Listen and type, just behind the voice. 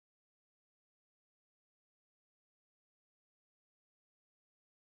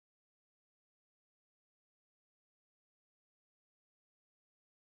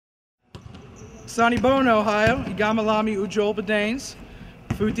Bonibona, Ohio. Igamalami Ujol Badanes.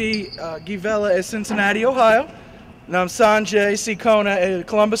 Futi Givella at Cincinnati, Ohio. Namsanje Sikona at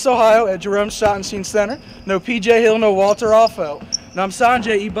Columbus, Ohio at Jerome Schottenstein Center. No PJ Hill, no Walter Offutt.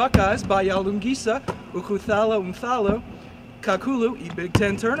 Namsanje E Buckeyes by Yalungisa, Ukuthala Umthalo, Kakulu E Big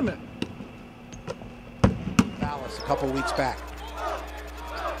Ten Tournament. Dallas a couple weeks back.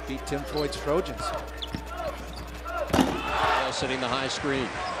 Beat Tim Floyd's Trojans. Sitting the high screen.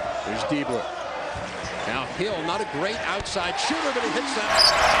 There's Diebler. Now Hill, not a great outside shooter, but he hits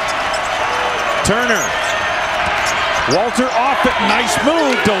that. Turner. Walter Offutt, nice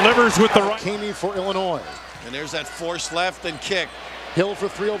move, delivers with the right. McKinney for Illinois. And there's that force left and kick. Hill for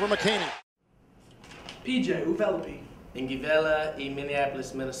 3 over McKinney. PJ Uvellapi. In Givella, in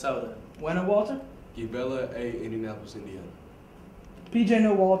Minneapolis, Minnesota. Wena Walter. Givella, Indianapolis, Indiana. PJ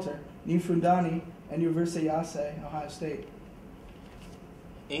No Walter. Nifundani and University Yase, Ohio State.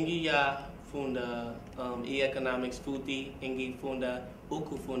 Ingi ya funda e economics futi, ingi funda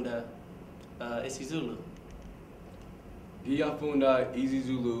uku funda isi Zulu. Gia funda easy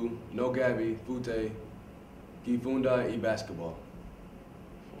Zulu, no Gabby, fute, gi funda e basketball.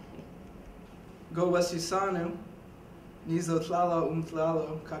 Go Wesisanu. Nizo Tlalo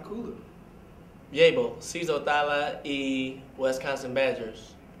Umtlalo Kakulu. Yebo, Cizo Thala e Wisconsin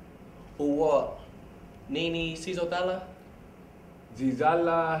Badgers. Uwa Nini Cizo Thala?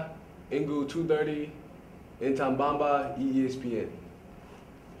 Zizala, Ingu 230, Intambamba, ESPN.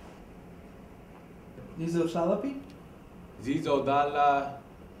 Nizo Tlalapi. Zizo Dala,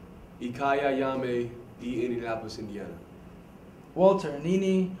 Ikaya Yame, Indianapolis, Indiana. Walter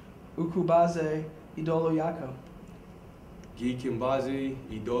Nini Ukubaze Idolo Yako. Gi Kimbazi,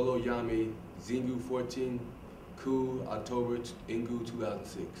 Idolo Yami, Zingu 14, Ku, October, Ingu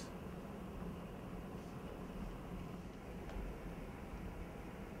 2006.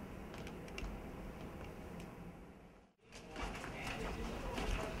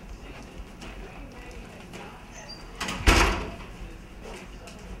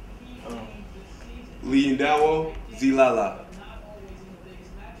 Lee Ndawo, Zilala.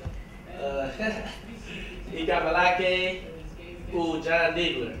 Ikamalake, John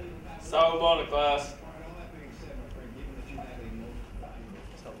Diebler. Sawubona, class.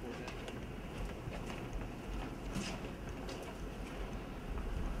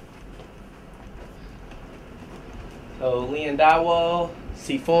 So Liandawo,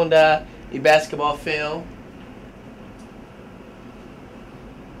 Sifunda, e basketball film.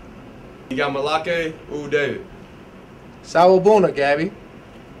 Igamalake, David. Sawubona, Gabby.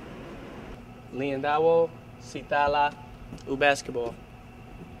 Liandawo, Sitala, basketball.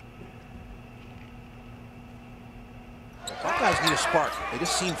 Buckeyes need a spark. They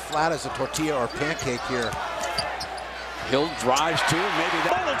just seem flat as a tortilla or pancake here. Hill drives to him, maybe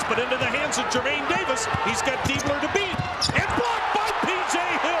that. Bullets, but into the hands of Jermaine Davis. He's got Diebler to beat. And blocked by P.J.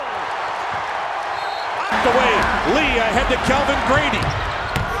 Hill. Knocked away. Lee ahead to Calvin Grady.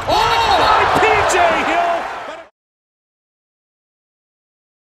 Oh! By P.J. Hill.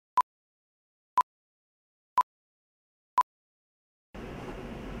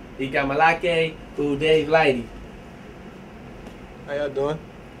 Ikamalake, Dave Lighty. How y'all doing?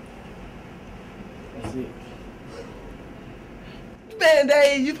 That's it. Man,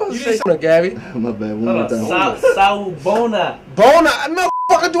 Dave, you supposed to say something, Gabby. My bad, one more time. Sawubona. Bona?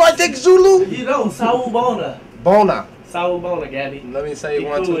 Motherfucker, do I take Zulu? You know, Sawubona. Bona. Sawubona, Gabby. Let me say Be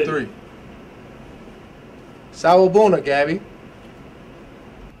 1, cool 2, with 3. it. Sawubona, Gabby.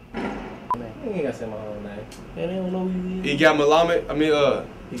 Man, you ain't gotta say my own name. Man, they don't know who you is. Igamalame,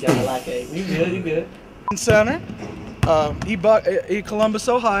 Ikamalake. You good, you good. Center. Columbus,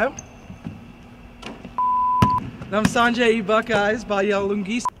 Ohio. Namsanje E Buckeyes by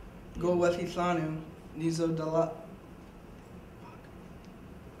Yalungisa. Go Wethithanu. Nizo Dala.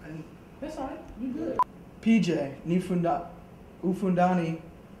 That's alright. You good. PJ Ufundani.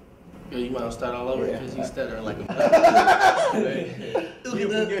 Yo, you might start all over because you stuttering like a.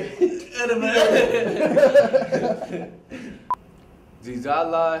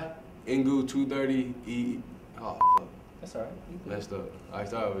 Zizala, Ingu 230, E. Oh, fuck. That's alright. Messed up. I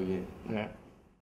start over again. Yeah.